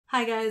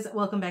Hi guys,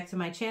 welcome back to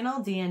my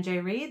channel,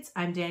 DNJ Reads.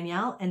 I'm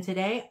Danielle, and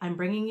today I'm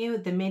bringing you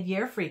the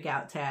mid-year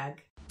freakout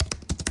tag.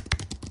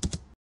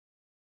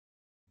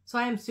 So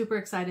I am super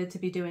excited to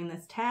be doing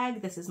this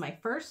tag. This is my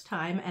first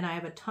time, and I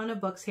have a ton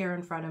of books here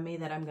in front of me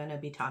that I'm going to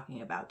be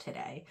talking about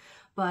today.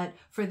 But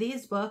for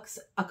these books,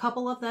 a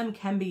couple of them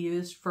can be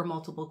used for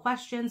multiple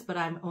questions, but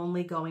I'm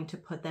only going to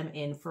put them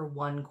in for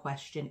one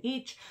question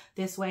each.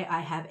 This way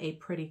I have a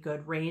pretty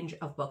good range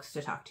of books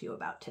to talk to you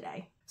about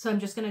today. So I'm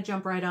just going to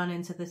jump right on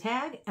into the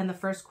tag. And the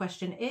first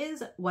question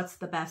is, what's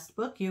the best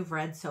book you've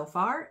read so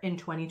far in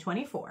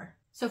 2024?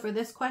 So for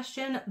this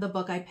question, the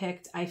book I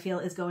picked, I feel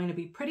is going to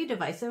be pretty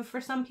divisive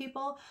for some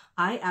people.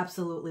 I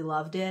absolutely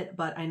loved it,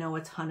 but I know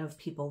a ton of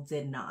people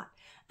did not.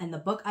 And the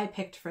book I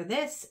picked for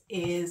this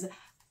is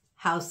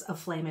House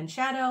of Flame and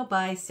Shadow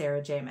by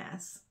Sarah J.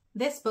 Maas.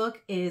 This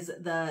book is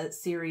the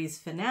series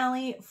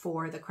finale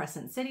for the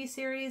Crescent City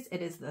series.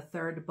 It is the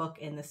third book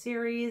in the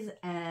series,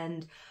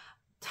 and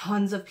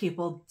tons of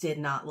people did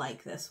not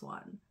like this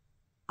one.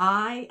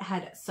 I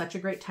had such a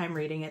great time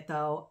reading it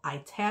though.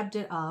 I tabbed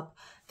it up.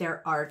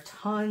 There are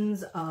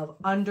tons of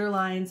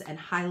underlines and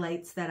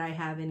highlights that I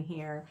have in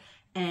here.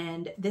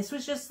 And this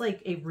was just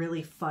like a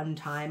really fun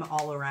time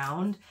all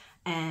around.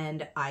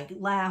 And I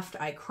laughed,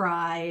 I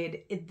cried.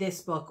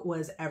 This book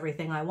was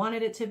everything I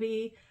wanted it to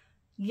be.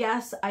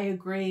 Yes, I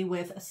agree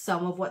with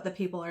some of what the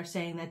people are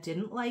saying that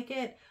didn't like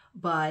it,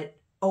 but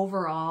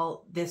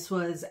overall, this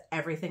was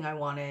everything I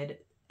wanted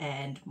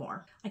and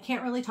more. I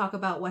can't really talk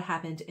about what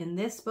happened in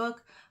this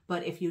book,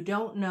 but if you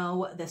don't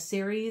know, the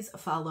series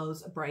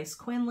follows Bryce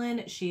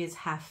Quinlan. She is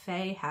half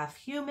fae, half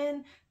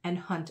human, and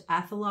Hunt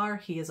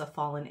Athalar. He is a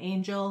fallen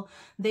angel.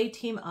 They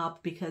team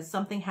up because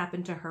something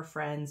happened to her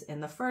friends in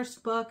the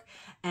first book,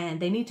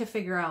 and they need to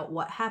figure out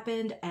what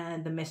happened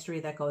and the mystery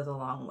that goes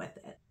along with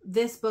it.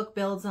 This book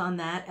builds on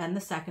that and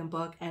the second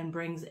book and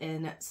brings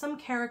in some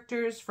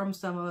characters from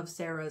some of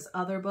Sarah's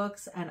other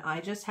books, and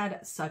I just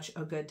had such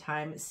a good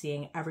time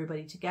seeing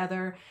everybody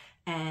together,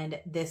 and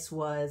this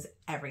was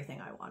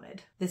everything I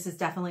wanted. This is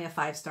definitely a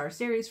 5-star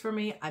series for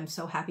me. I'm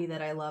so happy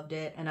that I loved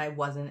it, and I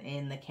wasn't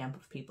in the camp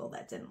of people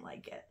that didn't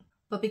like it.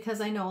 But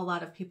because I know a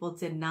lot of people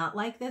did not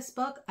like this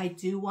book, I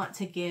do want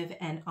to give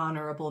an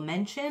honorable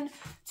mention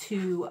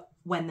to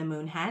When the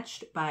Moon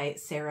Hatched by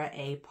Sarah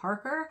A.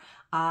 Parker.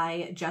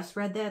 I just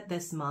read that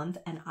this month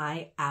and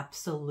I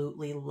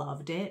absolutely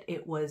loved it.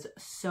 It was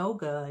so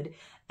good.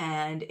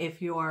 And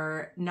if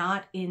you're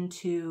not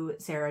into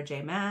Sarah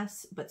J.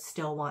 Maas but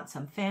still want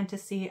some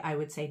fantasy, I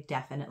would say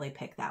definitely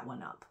pick that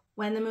one up.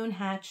 When the Moon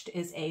Hatched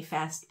is a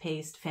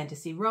fast-paced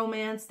fantasy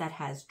romance that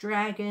has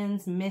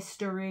dragons,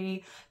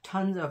 mystery,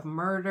 tons of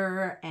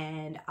murder,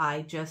 and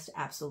I just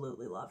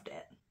absolutely loved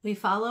it. We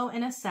follow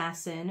an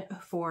assassin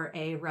for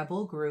a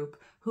rebel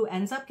group who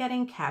ends up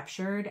getting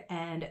captured,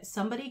 and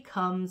somebody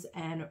comes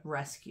and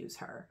rescues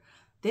her.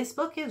 This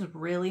book is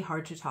really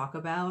hard to talk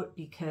about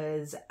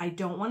because I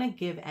don't want to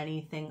give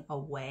anything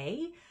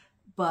away,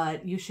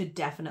 but you should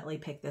definitely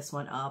pick this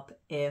one up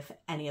if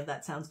any of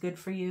that sounds good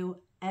for you.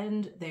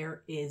 And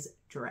there is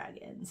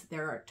dragons.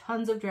 There are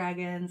tons of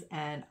dragons,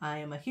 and I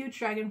am a huge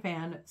dragon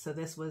fan, so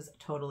this was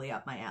totally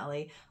up my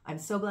alley. I'm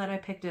so glad I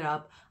picked it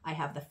up. I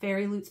have the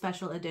Fairy Loot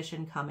special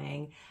edition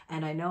coming,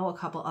 and I know a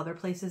couple other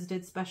places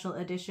did special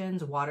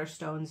editions.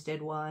 Waterstones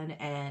did one,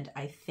 and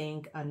I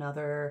think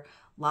another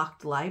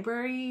Locked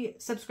Library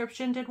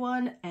subscription did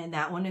one, and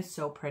that one is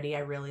so pretty. I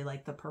really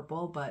like the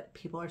purple, but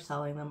people are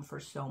selling them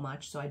for so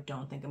much, so I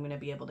don't think I'm going to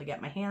be able to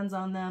get my hands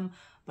on them,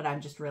 but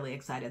I'm just really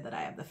excited that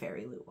I have the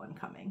Fairy Loot one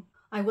coming.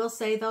 I will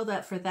say though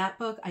that for that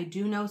book, I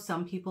do know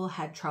some people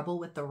had trouble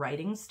with the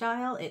writing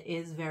style. It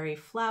is very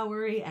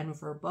flowery and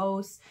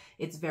verbose.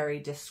 It's very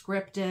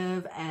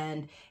descriptive,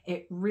 and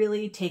it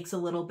really takes a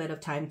little bit of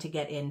time to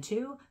get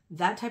into.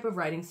 That type of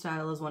writing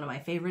style is one of my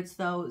favorites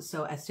though,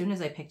 so as soon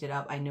as I picked it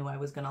up, I knew I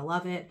was going to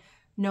love it.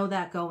 Know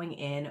that going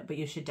in, but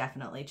you should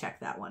definitely check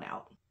that one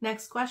out.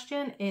 Next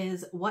question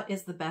is, what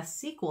is the best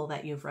sequel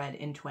that you've read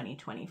in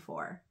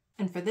 2024?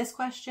 And for this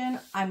question,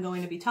 I'm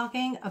going to be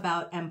talking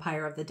about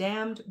Empire of the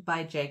Damned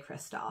by J.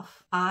 Kristoff.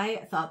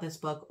 I thought this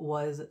book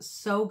was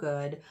so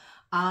good.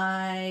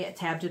 I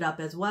tabbed it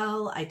up as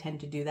well. I tend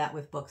to do that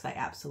with books I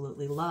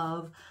absolutely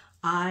love.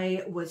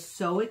 I was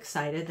so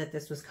excited that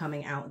this was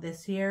coming out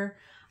this year.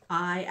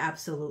 I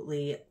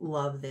absolutely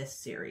love this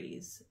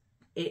series.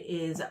 It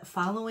is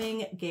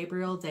following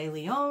Gabriel de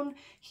Leon.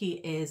 He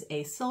is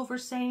a Silver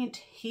Saint.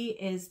 He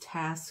is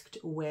tasked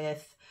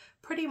with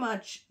pretty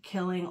much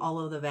killing all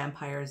of the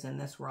vampires in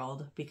this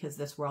world because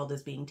this world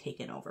is being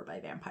taken over by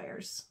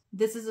vampires.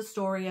 This is a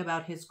story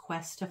about his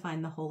quest to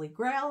find the Holy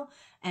Grail,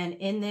 and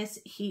in this,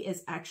 he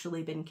has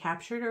actually been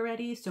captured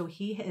already, so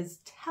he is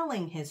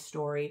telling his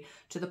story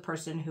to the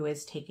person who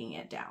is taking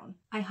it down.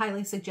 I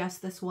highly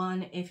suggest this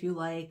one if you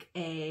like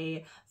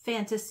a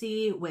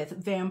fantasy with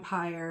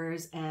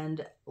vampires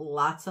and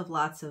lots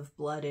of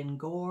blood and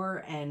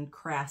gore and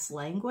crass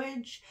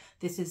language.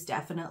 This is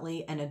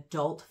definitely an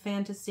adult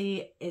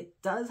fantasy.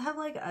 It does have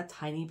like a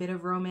tiny bit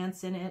of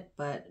romance in it,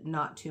 but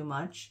not too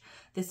much.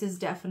 This is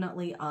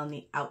definitely on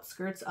the outside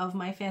outskirts of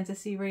my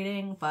fantasy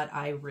reading, but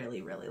I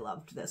really, really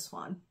loved this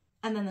one.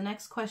 And then the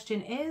next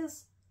question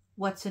is,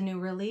 what's a new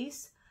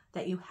release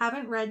that you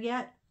haven't read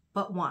yet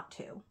but want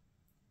to?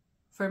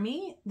 For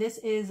me, this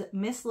is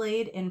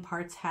Mislaid in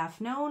Parts Half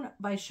Known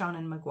by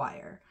Seanan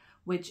McGuire,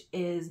 which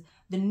is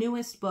the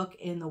newest book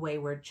in the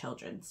Wayward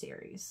Children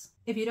series.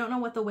 If you don't know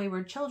what the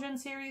Wayward Children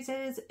series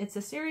is, it's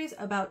a series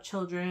about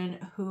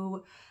children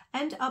who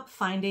end up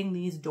finding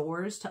these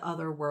doors to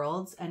other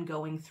worlds and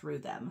going through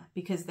them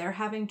because they're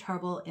having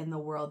trouble in the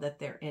world that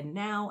they're in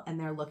now and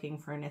they're looking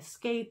for an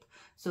escape.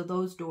 So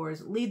those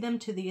doors lead them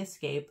to the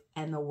escape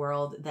and the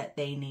world that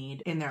they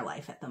need in their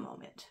life at the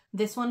moment.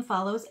 This one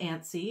follows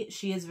Antsy.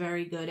 She is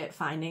very good at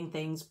finding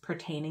things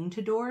pertaining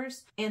to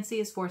doors.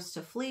 Antsy is forced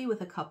to flee with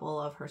a couple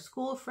of her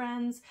school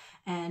friends,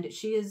 and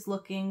she is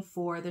looking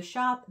for the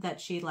shop that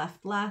she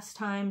left last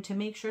time to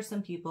make sure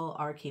some people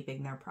are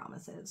keeping their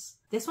promises.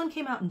 This one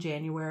came out in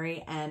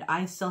January and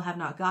I still have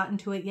not gotten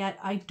to it yet.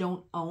 I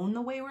don't own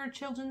the Wayward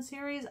Children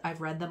series.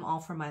 I've read them all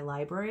from my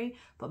library,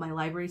 but my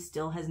library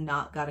still has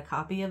not got a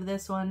copy of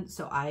this one.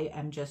 So I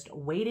am just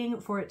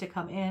waiting for it to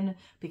come in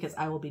because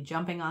I will be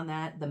jumping on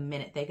that the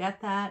minute they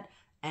get that.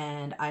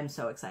 And I'm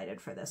so excited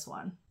for this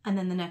one. And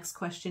then the next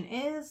question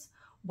is,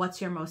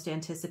 what's your most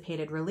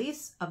anticipated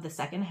release of the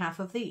second half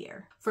of the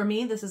year? For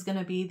me, this is going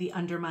to be The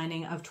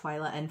Undermining of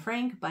Twyla and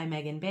Frank by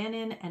Megan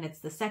Bannon, and it's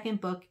the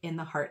second book in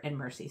the Heart and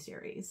Mercy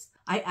series.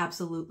 I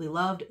absolutely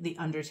loved The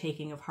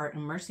Undertaking of Heart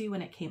and Mercy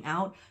when it came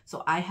out,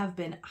 so I have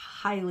been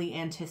highly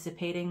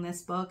anticipating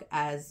this book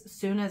as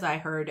soon as I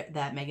heard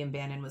that Megan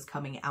Bannon was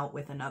coming out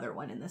with another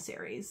one in the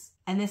series.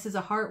 And this is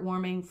a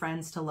heartwarming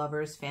friends to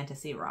lovers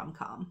fantasy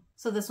rom-com.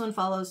 So this one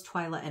follows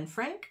Twyla and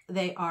Frank.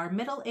 They are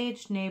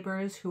middle-aged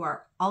neighbors who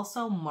are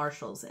also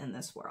marshals in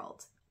this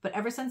world. But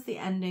ever since the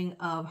ending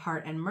of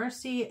Heart and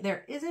Mercy,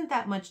 there isn't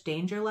that much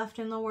danger left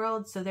in the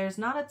world, so there's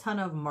not a ton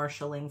of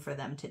marshaling for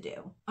them to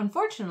do.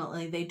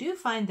 Unfortunately, they do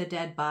find the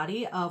dead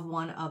body of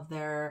one of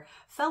their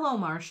fellow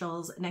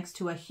marshals next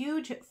to a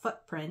huge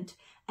footprint,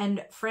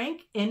 and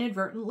Frank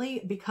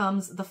inadvertently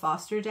becomes the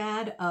foster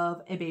dad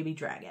of a baby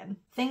dragon.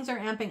 Things are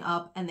amping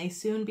up and they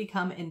soon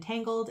become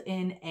entangled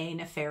in a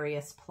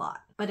nefarious plot.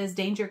 But as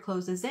danger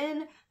closes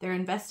in, their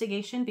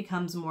investigation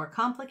becomes more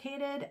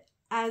complicated,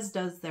 as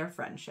does their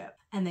friendship.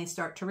 And they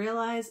start to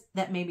realize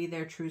that maybe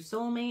their true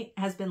soulmate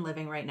has been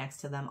living right next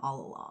to them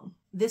all along.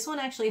 This one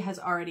actually has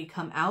already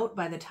come out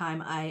by the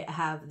time I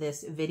have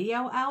this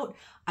video out.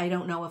 I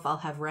don't know if I'll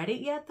have read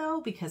it yet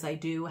though, because I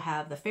do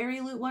have the Fairy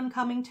Loot one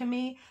coming to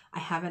me. I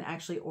haven't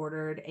actually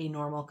ordered a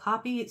normal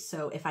copy,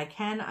 so if I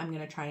can, I'm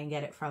going to try and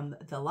get it from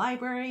the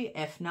library.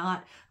 If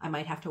not, I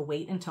might have to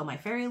wait until my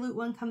Fairy Loot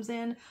one comes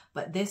in,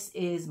 but this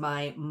is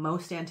my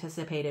most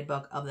anticipated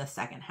book of the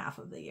second half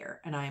of the year,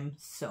 and I'm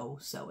so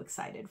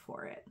excited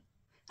for it.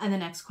 And the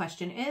next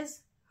question is,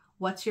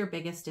 what's your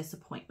biggest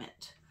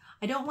disappointment?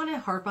 I don't want to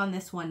harp on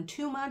this one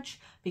too much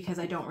because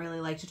I don't really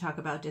like to talk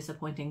about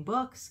disappointing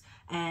books,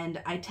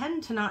 and I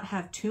tend to not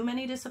have too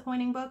many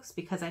disappointing books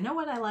because I know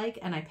what I like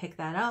and I pick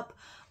that up,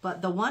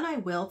 but the one I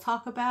will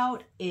talk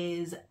about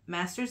is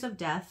Masters of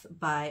Death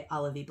by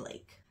Olivia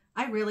Blake.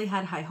 I really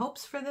had high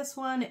hopes for this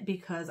one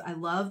because I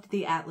loved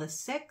the Atlas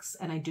 6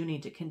 and I do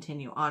need to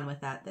continue on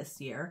with that this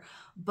year.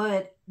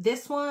 But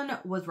this one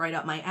was right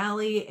up my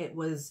alley. It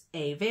was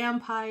a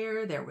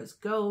vampire, there was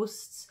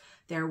ghosts,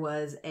 there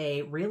was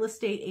a real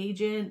estate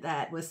agent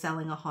that was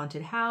selling a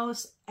haunted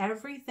house.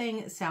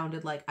 Everything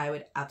sounded like I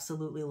would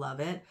absolutely love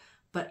it,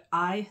 but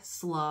I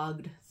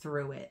slogged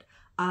through it.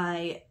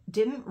 I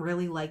didn't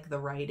really like the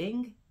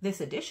writing.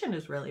 This edition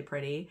is really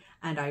pretty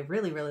and I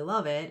really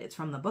love it. It's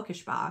from the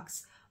Bookish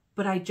box.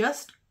 But I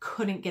just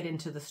couldn't get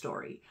into the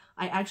story.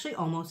 I actually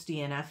almost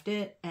DNF'd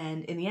it,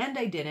 and in the end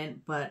I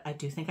didn't, but I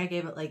do think I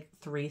gave it like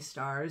 3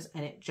 stars,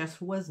 and it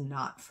just was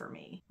not for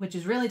me. Which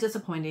is really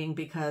disappointing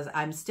because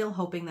I'm still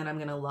hoping that I'm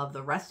going to love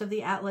the rest of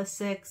the Atlas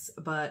 6,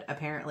 but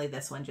apparently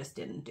this one just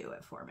didn't do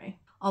it for me.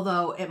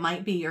 Although it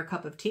might be your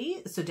cup of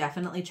tea, so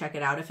definitely check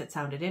it out if it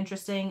sounded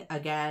interesting.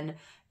 Again,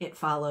 it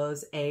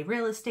follows a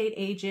real estate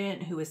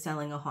agent who is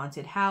selling a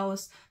haunted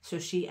house, so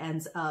she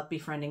ends up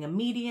befriending a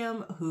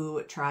medium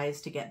who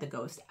tries to get the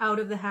ghost out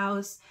of the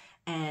house,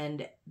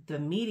 and the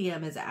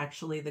medium is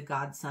actually the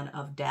godson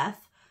of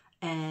death,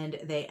 and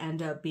they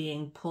end up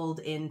being pulled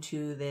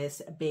into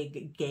this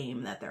big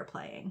game that they're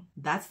playing.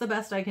 That's the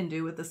best I can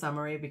do with the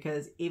summary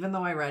because even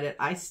though I read it,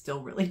 I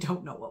still really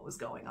don't know what was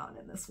going on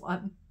in this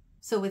one.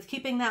 So with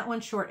keeping that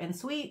one short and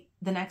sweet,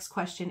 the next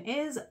question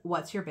is,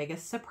 what's your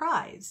biggest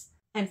surprise?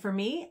 And for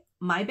me,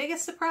 my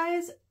biggest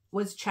surprise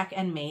was Check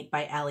and Mate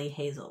by Ali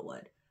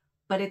Hazelwood.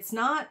 But it's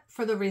not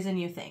for the reason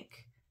you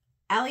think.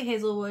 Ali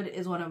Hazelwood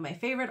is one of my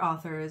favorite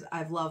authors.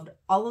 I've loved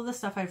all of the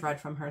stuff I've read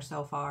from her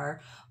so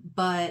far,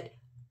 but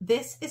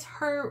this is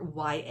her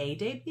YA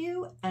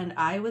debut, and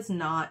I was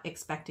not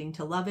expecting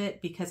to love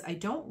it because I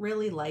don't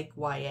really like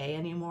YA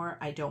anymore.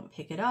 I don't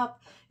pick it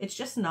up. It's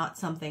just not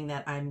something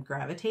that I'm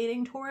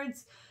gravitating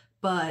towards.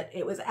 but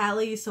it was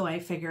Allie, so I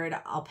figured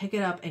I'll pick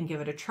it up and give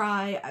it a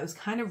try. I was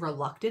kind of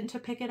reluctant to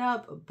pick it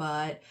up,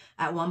 but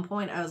at one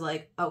point I was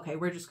like, okay,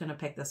 we're just gonna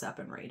pick this up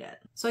and read it.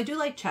 So I do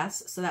like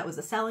chess, so that was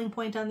a selling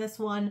point on this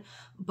one,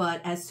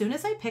 but as soon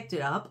as I picked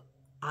it up,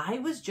 I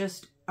was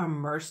just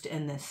immersed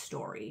in this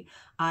story.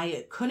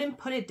 I couldn't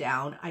put it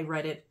down. I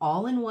read it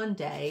all in one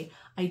day.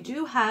 I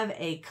do have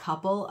a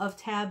couple of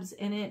tabs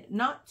in it,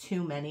 not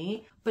too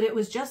many, but it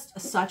was just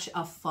such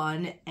a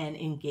fun and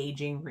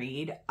engaging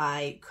read.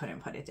 I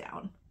couldn't put it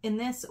down. In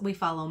this, we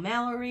follow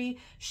Mallory.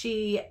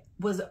 She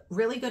was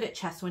really good at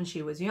chess when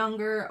she was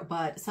younger,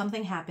 but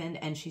something happened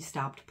and she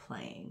stopped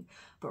playing.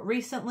 But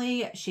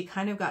recently, she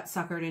kind of got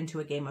suckered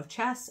into a game of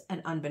chess,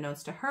 and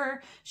unbeknownst to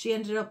her, she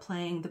ended up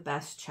playing the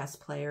best chess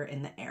player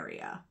in the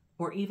area,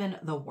 or even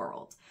the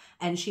world,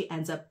 and she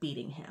ends up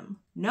beating him.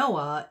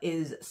 Noah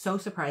is so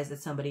surprised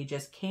that somebody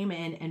just came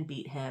in and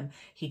beat him.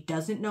 He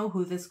doesn't know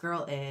who this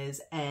girl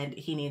is, and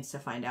he needs to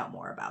find out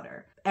more about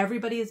her.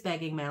 Everybody is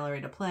begging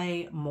Mallory to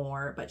play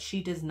more, but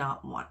she does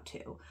not want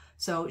to.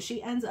 So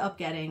she ends up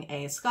getting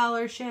a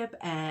scholarship,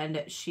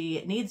 and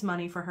she needs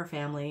money for her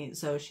family,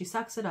 so she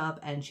sucks it up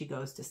and she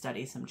goes to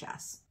study some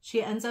chess.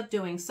 She ends up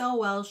doing so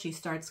well, she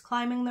starts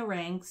climbing the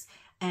ranks,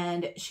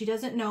 and she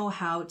doesn't know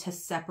how to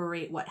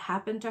separate what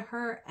happened to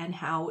her and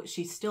how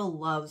she still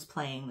loves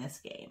playing this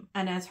game.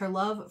 And as her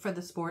love for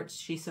the sports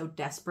she so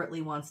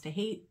desperately wants to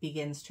hate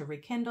begins to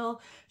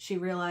rekindle, she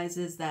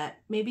realizes that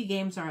maybe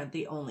games aren't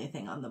the only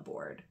thing on the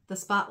board. The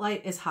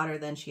spotlight is hotter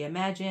than she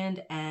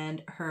imagined,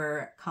 and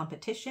her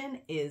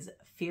competition is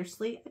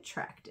fiercely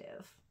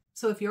attractive.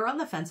 So if you're on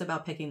the fence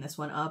about picking this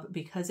one up,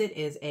 because it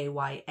is a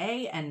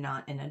YA and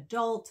not an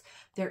adult,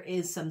 there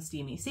is some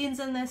steamy scenes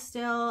in this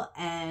still,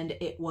 and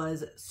it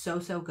was so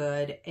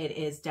good. It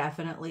is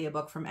definitely a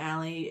book from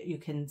Allie. You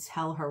can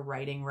tell her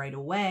writing right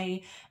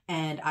away,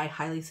 and I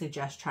highly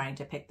suggest trying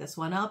to pick this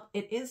one up.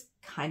 It is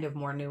kind of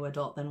more new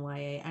adult than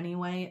YA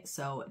anyway,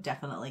 so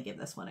definitely give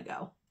this one a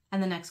go.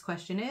 And the next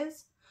question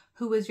is,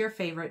 who is your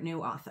favorite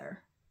new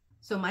author?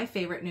 So my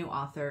favorite new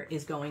author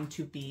is going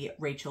to be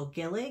Rachel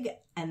Gillig,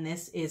 and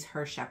this is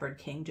her Shepherd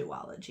King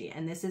duology,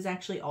 and this is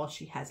actually all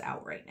she has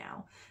out right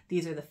now.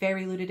 These are the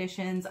Fairy Loot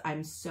editions.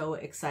 I'm so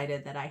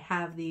excited that I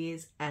have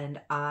these, and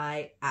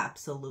I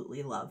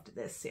absolutely loved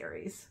this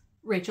series.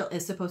 Rachel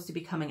is supposed to be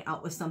coming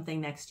out with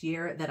something next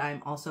year that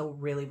I'm also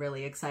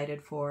really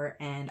excited for,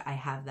 and I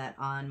have that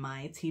on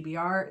my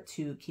TBR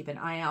to keep an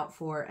eye out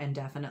for and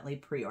definitely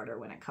pre-order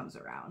when it comes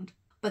around.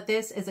 But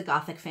this is a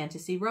gothic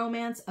fantasy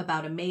romance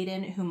about a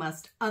maiden who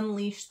must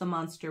unleash the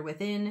monster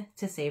within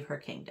to save her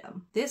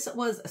kingdom. This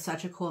was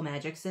such a cool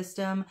magic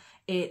system.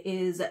 It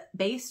is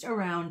based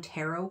around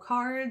tarot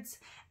cards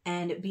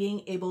and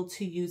being able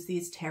to use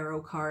these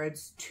tarot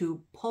cards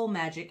to pull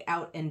magic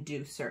out and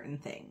do certain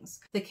things.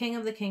 The king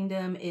of the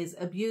kingdom is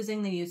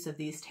abusing the use of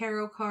these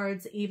tarot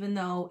cards, even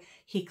though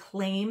he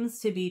claims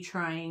to be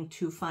trying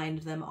to find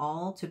them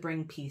all to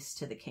bring peace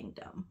to the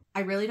kingdom. I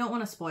really don't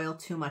want to spoil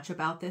too much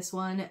about this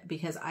one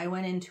because I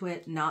went into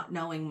it not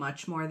knowing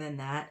much more than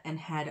that and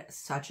had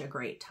such a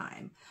great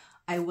time.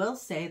 I will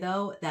say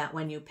though that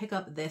when you pick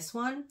up this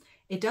one,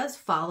 it does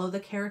follow the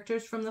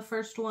characters from the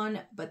first one,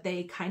 but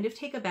they kind of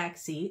take a back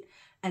seat,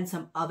 and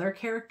some other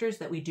characters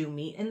that we do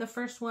meet in the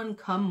first one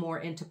come more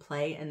into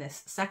play in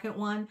this second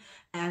one,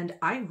 and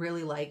I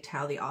really liked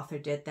how the author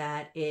did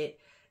that. It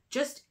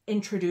just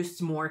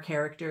introduced more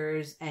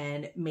characters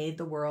and made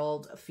the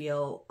world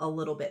feel a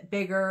little bit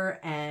bigger,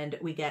 and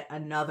we get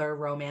another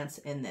romance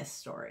in this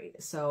story.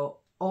 So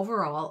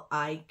overall,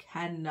 I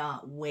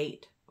cannot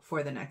wait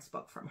for the next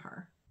book from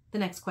her. The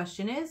next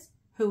question is,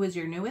 who is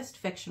your newest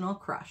fictional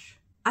crush?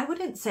 I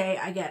wouldn't say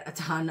I get a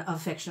ton of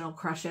fictional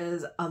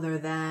crushes other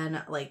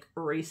than like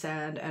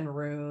Rhysand and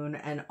Rune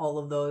and all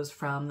of those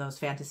from those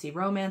fantasy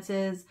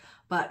romances.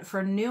 But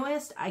for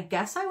newest, I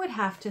guess I would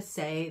have to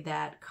say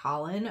that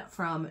Colin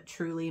from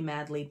Truly,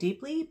 Madly,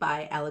 Deeply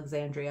by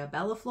Alexandria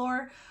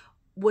Bellafleur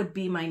would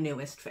be my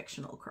newest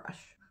fictional crush.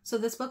 So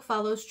this book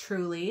follows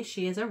Truly.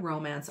 She is a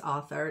romance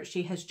author.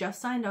 She has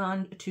just signed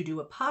on to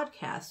do a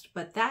podcast,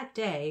 but that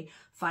day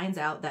finds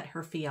out that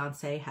her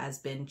fiance has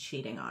been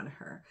cheating on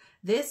her.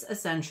 This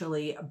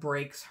essentially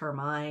breaks her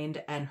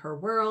mind and her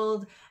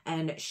world,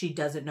 and she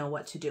doesn't know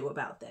what to do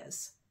about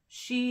this.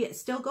 She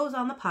still goes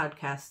on the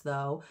podcast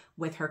though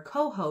with her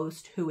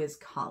co-host, who is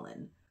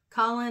Colin.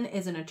 Colin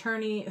is an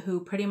attorney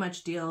who pretty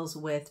much deals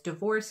with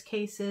divorce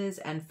cases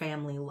and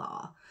family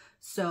law.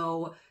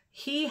 So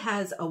he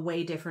has a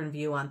way different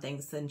view on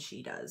things than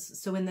she does.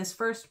 So in this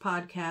first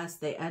podcast,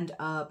 they end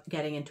up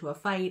getting into a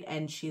fight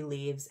and she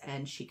leaves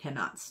and she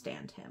cannot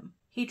stand him.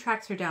 He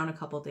tracks her down a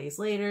couple days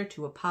later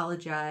to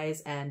apologize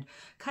and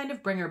kind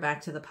of bring her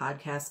back to the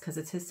podcast because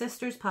it's his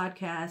sister's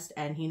podcast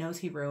and he knows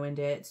he ruined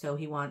it. So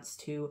he wants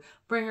to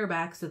bring her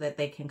back so that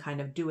they can kind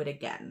of do it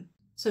again.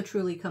 So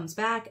Truly comes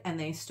back and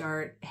they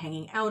start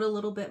hanging out a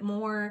little bit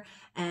more,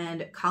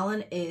 and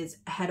Colin is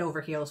head over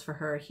heels for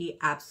her. He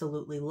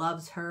absolutely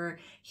loves her.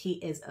 He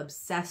is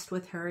obsessed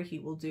with her. He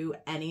will do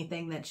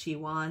anything that she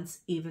wants,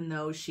 even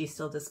though she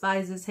still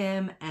despises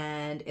him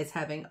and is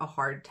having a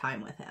hard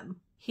time with him.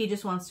 He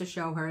just wants to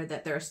show her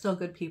that there are still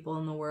good people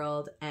in the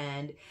world,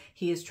 and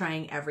he is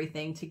trying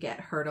everything to get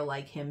her to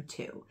like him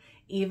too.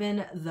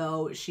 Even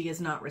though she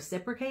is not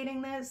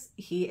reciprocating this,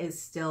 he is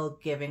still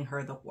giving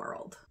her the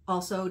world.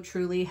 Also,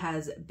 Truly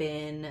has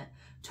been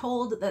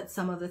told that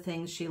some of the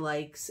things she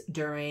likes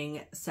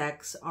during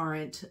sex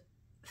aren't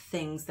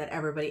things that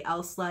everybody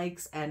else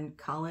likes, and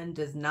Colin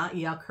does not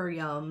yuck her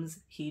yums.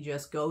 He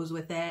just goes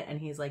with it, and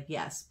he's like,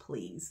 yes,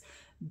 please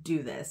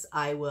do this.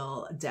 I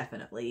will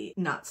definitely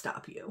not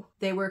stop you.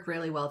 They work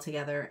really well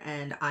together,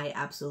 and I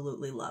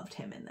absolutely loved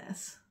him in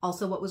this.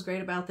 Also, what was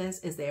great about this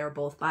is they are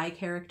both bi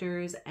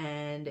characters,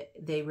 and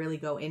they really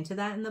go into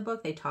that in the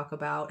book. They talk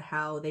about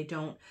how they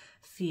don't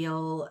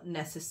feel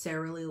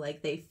necessarily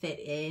like they fit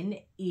in,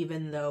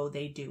 even though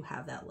they do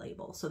have that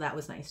label. So that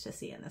was nice to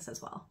see in this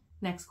as well.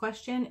 Next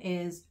question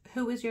is,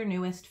 who is your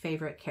newest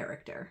favorite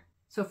character?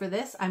 So for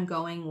this, I'm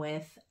going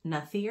with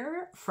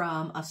Nathir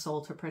from A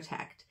Soul to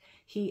Protect.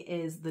 He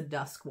is the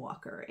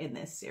Duskwalker in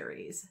this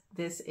series.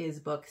 This is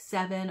book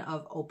 7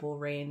 of Opal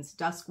Rain's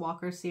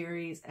Duskwalker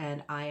series,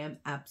 and I am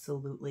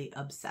absolutely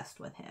obsessed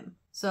with him.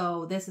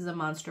 So this is a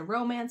monster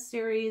romance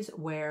series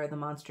where the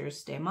monsters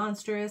stay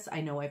monstrous.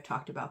 I know I've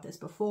talked about this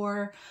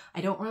before.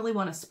 I don't really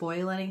want to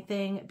spoil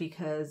anything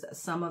because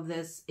some of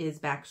this is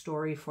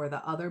backstory for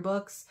the other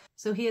books.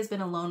 So he has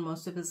been alone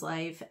most of his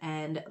life,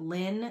 and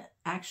Lynn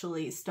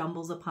actually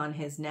stumbles upon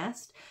his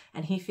nest,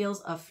 and he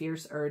feels a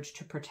fierce urge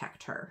to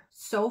protect her.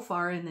 So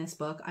far in this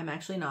book, I'm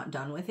actually not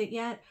done with it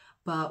yet,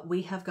 but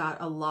we have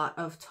got a lot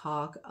of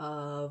talk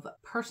of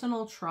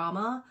personal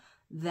trauma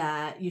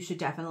that you should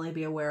definitely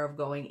be aware of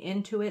going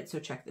into it, so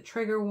check the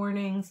trigger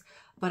warnings.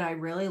 But I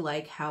really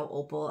like how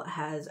Opal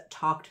has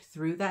talked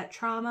through that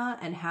trauma,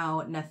 and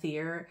how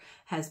Nathir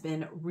has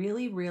been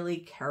really, really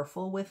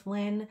careful with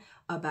Lynn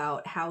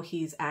about how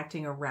he's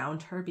acting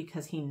around her,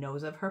 because he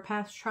knows of her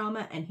past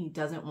trauma and he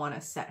doesn't want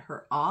to set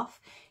her off.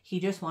 He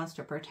just wants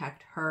to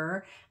protect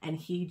her, and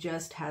he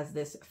just has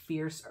this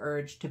fierce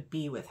urge to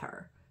be with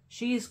her.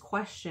 She's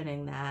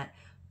questioning that,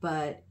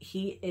 but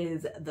he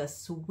is the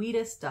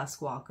sweetest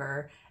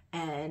Duskwalker,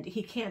 and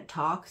he can't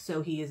talk,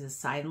 so he uses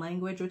sign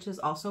language, which is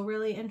also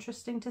really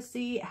interesting to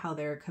see how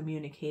they're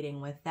communicating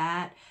with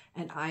that.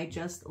 And I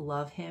just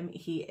love him.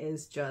 He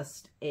is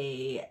just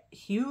a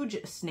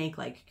huge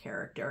snake-like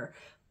character,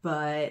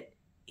 but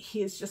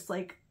he is just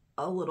like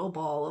a little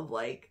ball of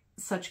like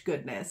such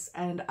goodness,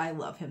 and I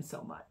love him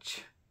so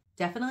much.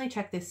 Definitely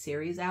check this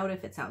series out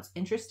if it sounds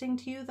interesting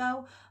to you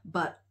though,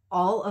 but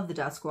all of the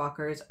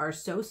Duskwalkers are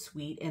so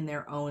sweet in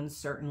their own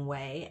certain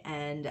way,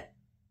 and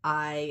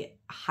I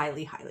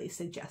highly, highly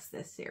suggest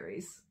this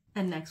series.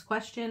 And next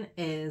question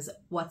is,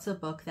 what's a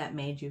book that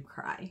made you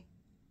cry?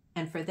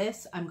 And for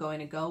this, I'm going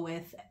to go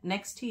with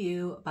Next to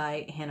You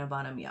by Hannah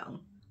Bonham Young.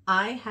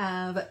 I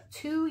have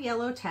 2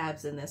 yellow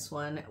tabs in this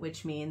one,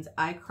 which means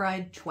I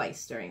cried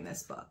twice during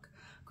this book.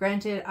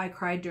 Granted, I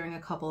cried during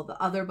a couple of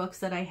the other books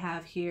that I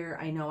have here.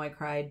 I know I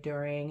cried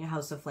during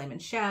House of Flame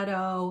and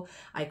Shadow.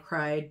 I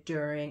cried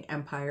during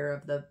Empire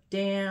of the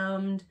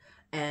Damned.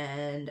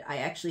 And I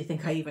actually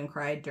think I even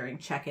cried during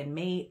Check and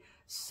Mate.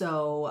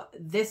 So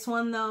this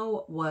one,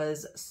 though,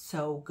 was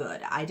so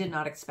good. I did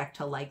not expect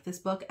to like this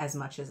book as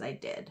much as I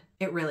did.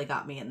 It really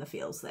got me in the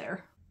feels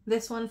there.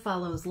 This one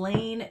follows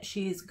Lane.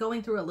 She's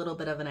going through a little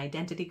bit of an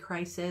identity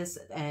crisis,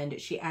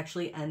 and she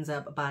actually ends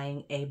up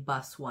buying a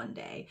bus one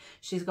day.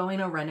 She's going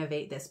to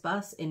renovate this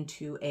bus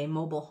into a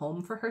mobile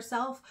home for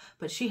herself,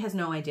 but she has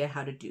no idea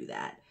how to do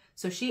that.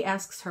 So she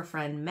asks her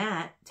friend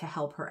Matt to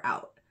help her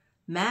out.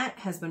 Matt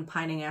has been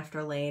pining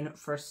after Lane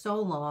for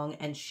so long,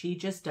 and she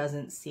just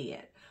doesn't see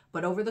it.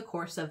 But over the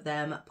course of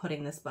them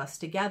putting this bus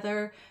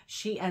together,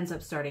 she ends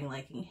up starting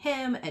liking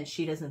him, and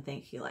she doesn't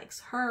think he likes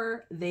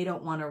her. They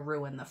don't want to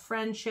ruin the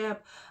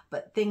friendship,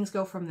 but things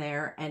go from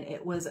there, and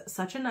it was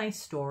such a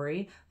nice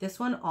story. This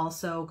one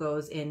also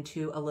goes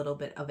into a little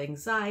bit of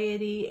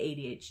anxiety,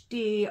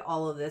 ADHD,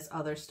 all of this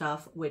other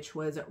stuff, which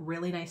was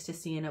really nice to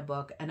see in a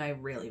book, and I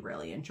really,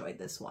 really enjoyed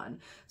this one.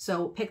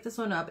 So pick this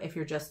one up if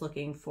you're just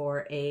looking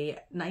for a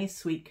nice,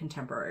 sweet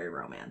contemporary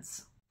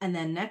romance. And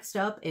then next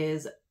up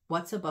is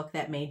What's a Book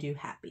That Made You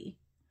Happy?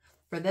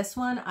 For this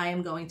one, I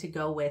am going to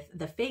go with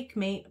The Fake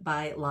Mate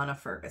by Lana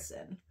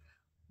Ferguson.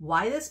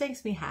 Why this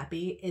makes me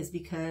happy is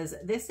because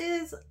this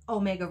is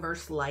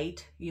Omegaverse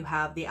light. You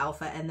have the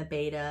alpha and the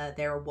beta,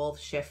 they're wolf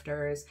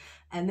shifters,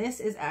 and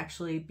this is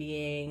actually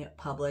being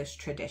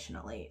published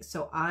traditionally.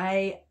 So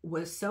I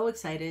was so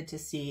excited to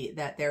see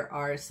that there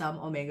are some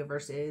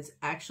Omegaverses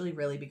actually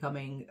really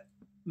becoming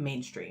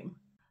mainstream.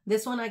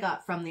 This one I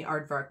got from the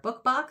Aardvark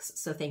book box,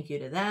 so thank you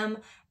to them.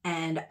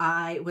 And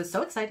I was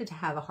so excited to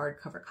have a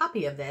hardcover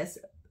copy of this.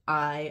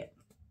 I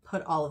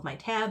put all of my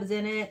tabs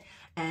in it,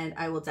 and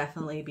I will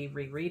definitely be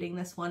rereading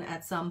this one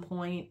at some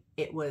point.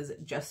 It was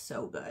just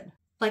so good.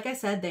 Like I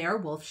said, they are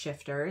wolf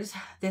shifters.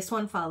 This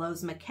one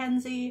follows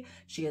Mackenzie.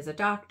 She is a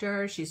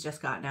doctor. She's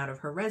just gotten out of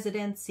her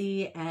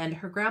residency, and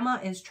her grandma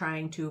is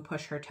trying to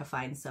push her to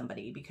find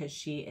somebody because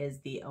she is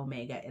the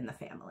Omega in the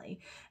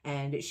family,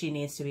 and she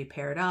needs to be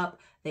paired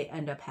up. They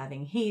end up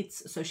having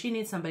heats, so she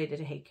needs somebody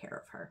to take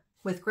care of her.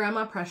 With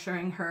grandma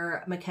pressuring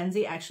her,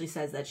 Mackenzie actually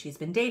says that she's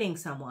been dating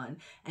someone,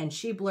 and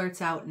she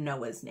blurts out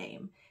Noah's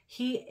name.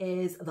 He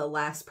is the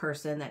last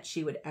person that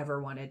she would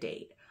ever want to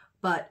date.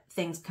 But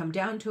things come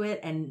down to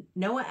it, and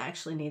Noah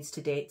actually needs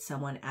to date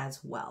someone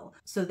as well.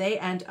 So they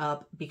end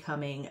up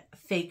becoming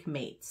fake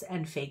mates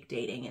and fake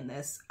dating in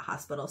this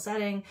hospital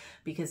setting,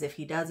 because if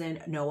he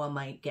doesn't, Noah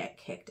might get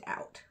kicked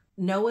out.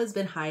 Noah's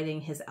been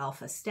hiding his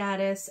alpha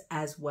status,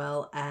 as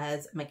well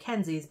as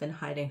Mackenzie's been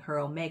hiding her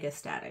omega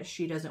status.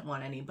 She doesn't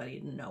want anybody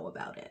to know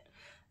about it.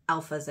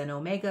 Alphas and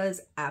omegas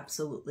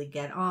absolutely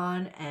get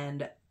on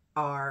and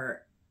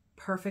are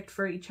perfect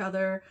for each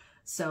other.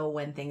 So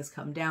when things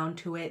come down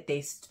to it,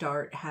 they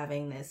start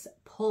having this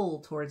pull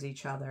towards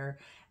each other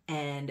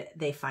and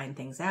they find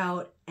things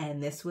out,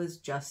 and this was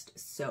just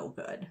so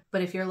good.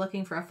 But if you're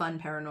looking for a fun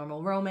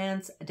paranormal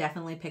romance,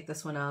 definitely pick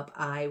this one up.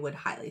 I would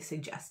highly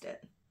suggest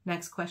it.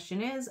 Next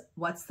question is,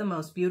 what's the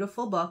most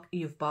beautiful book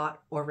you've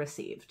bought or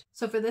received?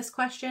 So for this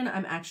question,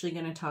 I'm actually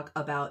going to talk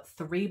about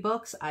 3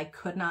 books. I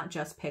could not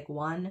just pick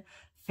one.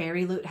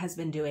 Fairy Loot has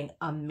been doing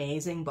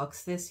amazing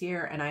books this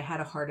year, and I had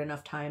a hard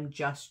enough time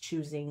just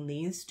choosing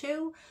these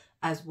 2,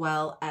 as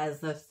well as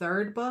the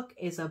 3rd book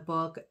is a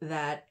book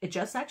that it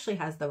just actually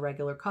has the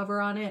regular cover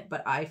on it,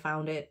 but I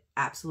found it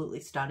absolutely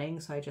stunning,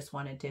 so I just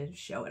wanted to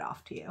show it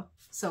off to you.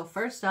 So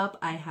first up,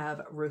 I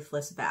have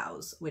Ruthless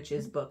Vows, which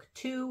is book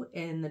 2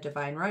 in the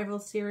Divine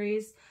Rivals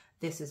series.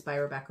 This is by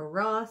Rebecca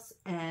Ross,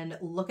 and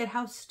look at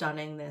how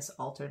stunning this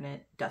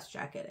alternate dust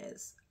jacket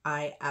is.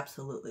 I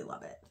absolutely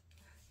love it.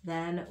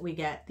 Then we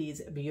get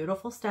these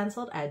beautiful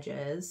stenciled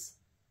edges.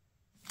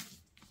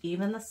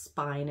 Even the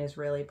spine is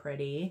really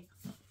pretty.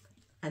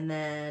 And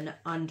then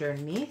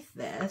underneath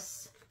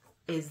this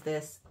is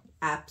this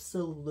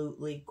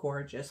absolutely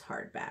gorgeous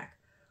hardback.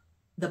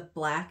 The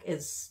black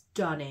is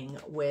stunning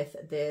with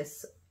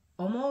this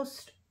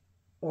almost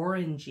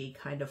orangey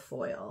kind of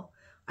foil.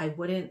 I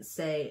wouldn't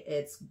say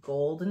it's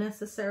gold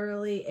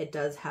necessarily. It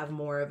does have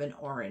more of an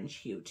orange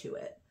hue to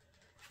it.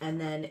 And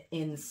then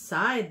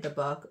inside the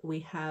book,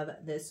 we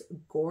have this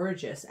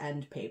gorgeous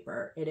end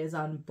paper. It is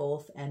on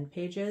both end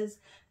pages,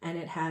 and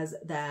it has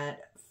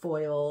that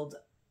foiled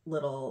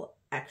little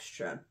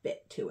extra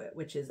bit to it,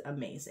 which is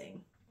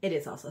amazing. It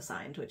is also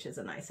signed, which is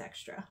a nice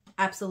extra.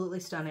 Absolutely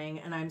stunning,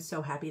 and I'm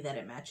so happy that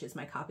it matches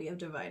my copy of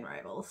Divine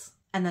Rivals.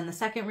 And then the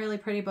second really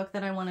pretty book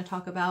that I want to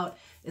talk about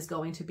is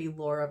going to be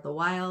Lore of the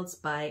Wilds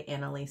by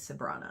Annalise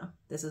Sabrana.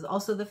 This is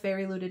also the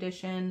Fairy Loot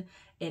edition.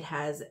 It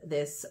has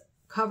this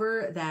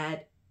cover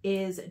that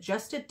is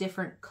just a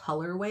different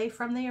colorway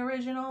from the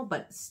original,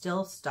 but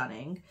still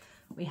stunning.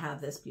 We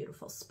have this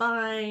beautiful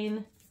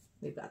spine.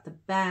 We've got the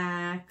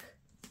back.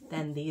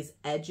 Then these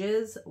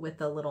edges with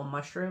the little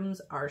mushrooms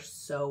are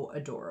so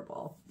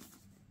adorable.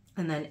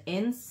 And then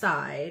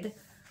inside,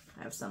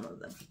 I have some of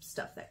the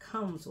stuff that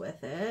comes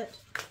with it,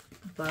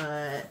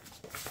 but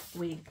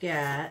we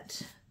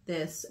get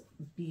this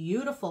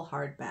beautiful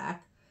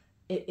hardback.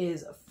 It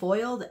is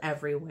foiled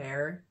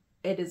everywhere.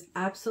 It is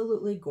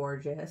absolutely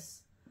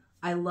gorgeous.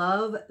 I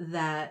love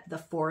that the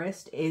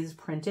forest is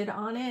printed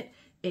on it.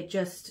 It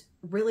just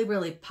really,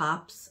 really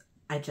pops.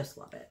 I just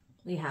love it.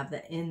 We have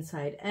the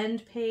inside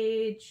end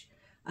page,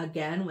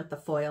 again with the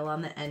foil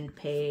on the end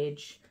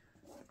page.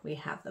 We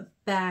have the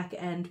back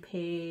end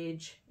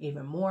page,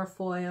 even more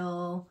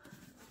foil.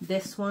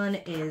 This one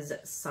is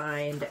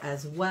signed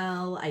as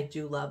well. I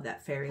do love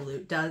that Fairy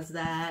Loot does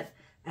that,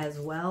 as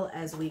well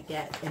as we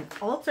get an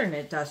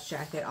alternate dust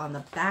jacket on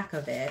the back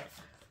of it,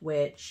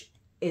 which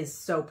is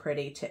so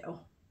pretty too.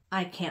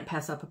 I can't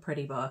pass up a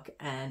pretty book,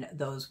 and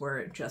those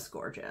were just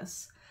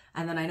gorgeous.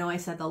 And then I know I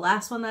said the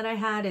last one that I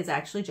had is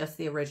actually just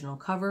the original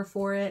cover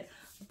for it,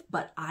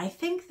 but I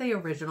think the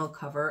original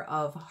cover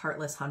of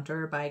Heartless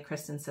Hunter by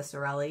Kristen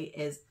Cicerelli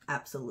is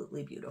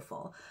absolutely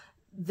beautiful.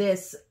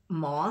 This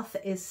moth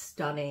is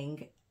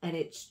stunning, and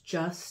it's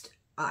just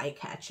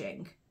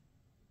eye-catching.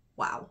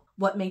 Wow.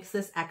 What makes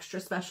this extra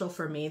special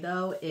for me,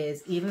 though,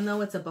 is even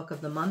though it's a book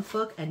of the month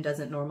book and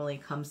doesn't normally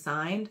come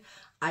signed,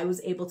 I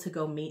was able to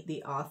go meet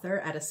the author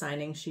at a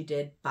signing she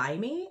did by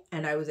me,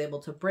 and I was able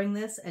to bring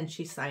this, and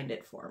she signed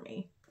it for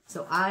me.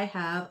 So I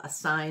have a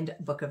signed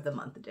book of the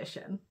month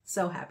edition.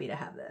 So happy to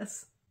have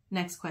this.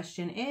 Next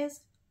question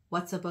is,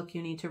 what's a book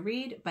you need to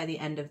read by the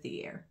end of the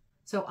year?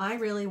 So I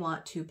really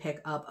want to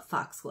pick up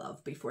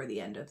Foxglove before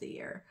the end of the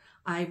year.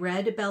 I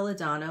read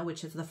Belladonna,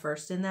 which is the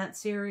first in that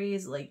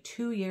series, like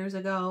 2 years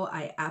ago.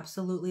 I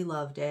absolutely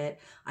loved it.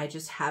 I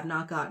just have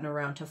not gotten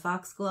around to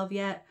Foxglove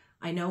yet.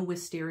 I know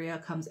Wisteria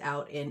comes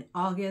out in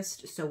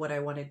August, so what I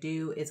want to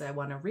do is I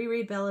want to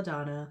reread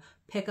Belladonna,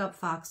 pick up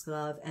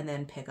Foxglove, and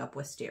then pick up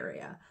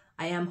Wisteria.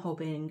 I am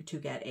hoping to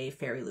get a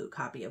Fairy Loot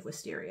copy of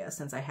Wisteria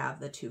since I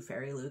have the 2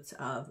 Fairy Loots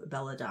of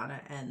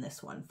Belladonna and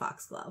this one,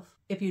 Foxglove.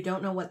 If you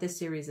don't know what this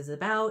series is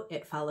about,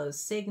 it follows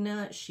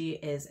Signa. She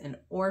is an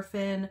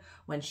orphan.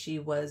 When she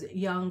was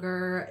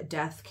younger,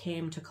 Death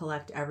came to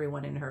collect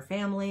everyone in her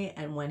family,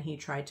 and when he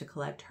tried to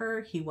collect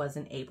her, he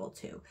wasn't able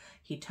to.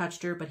 He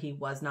touched her, but he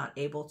was not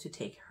able to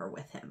take her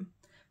with him.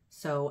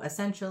 So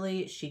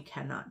essentially, she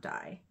cannot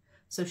die.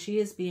 So she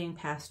is being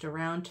passed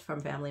around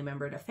from family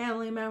member to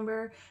family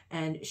member,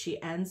 and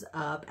she ends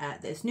up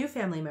at this new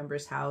family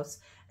member's house,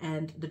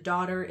 and the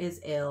daughter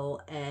is ill,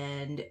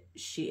 and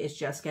she is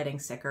just getting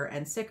sicker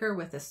and sicker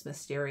with this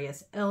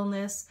mysterious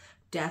illness.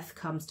 Death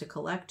comes to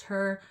collect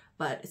her,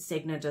 but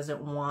Signa doesn't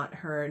want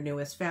her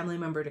newest family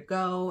member to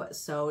go,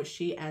 so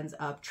she ends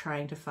up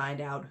trying to find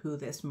out who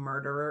this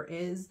murderer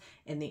is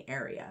in the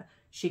area.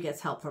 She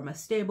gets help from a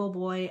stable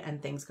boy,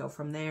 and things go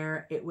from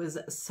there. It was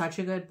such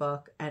a good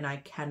book, and I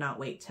cannot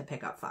wait to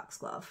pick up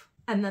Foxglove.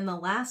 And then the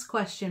last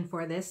question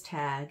for this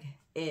tag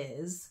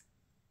is,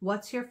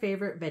 what's your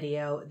favorite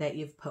video that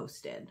you've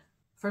posted?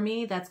 For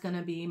me, that's going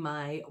to be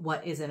my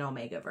What is an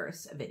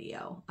Omegaverse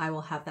video. I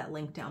will have that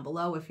link down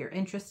below if you're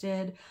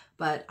interested,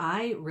 but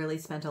I really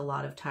spent a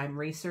lot of time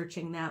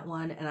researching that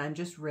one, and I'm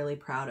just really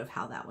proud of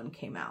how that one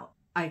came out.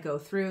 I go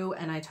through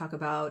and I talk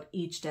about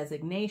each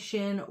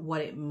designation,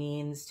 what it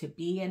means to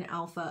be an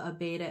alpha, a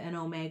beta, and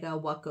omega,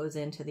 what goes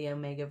into the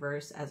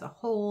Omegaverse as a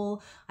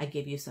whole. I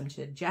give you some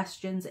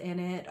suggestions in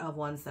it of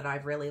ones that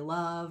I've really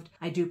loved.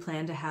 I do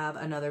plan to have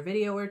another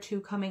video or 2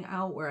 coming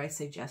out where I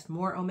suggest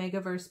more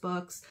Omegaverse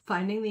books.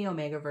 Finding the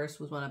Omegaverse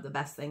was one of the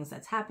best things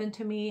that's happened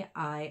to me.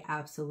 I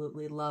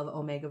absolutely love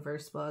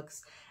Omegaverse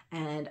books,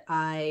 and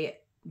I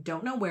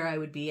don't know where I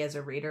would be as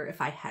a reader if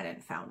I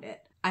hadn't found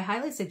it. I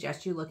highly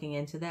suggest you looking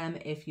into them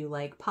if you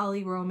like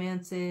poly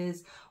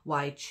romances,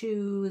 why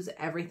choose,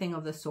 everything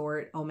of the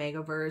sort.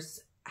 Omegaverse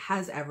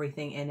has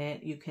everything in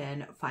it. You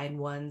can find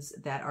ones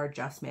that are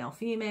just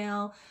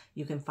male-female.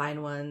 You can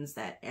find ones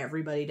that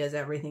everybody does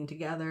everything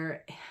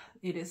together.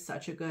 It is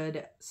such a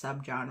good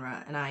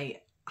subgenre, and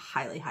I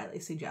highly, highly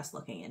suggest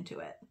looking into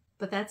it.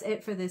 But that's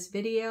it for this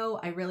video.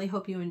 I really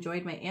hope you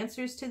enjoyed my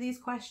answers to these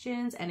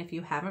questions, and if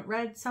you haven't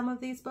read some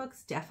of these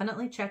books,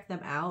 definitely check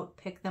them out,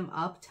 pick them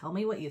up, tell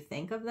me what you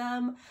think of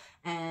them,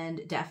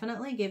 and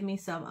definitely give me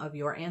some of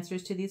your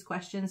answers to these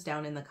questions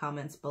down in the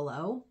comments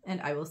below, and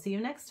I will see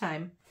you next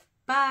time.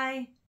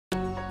 Bye!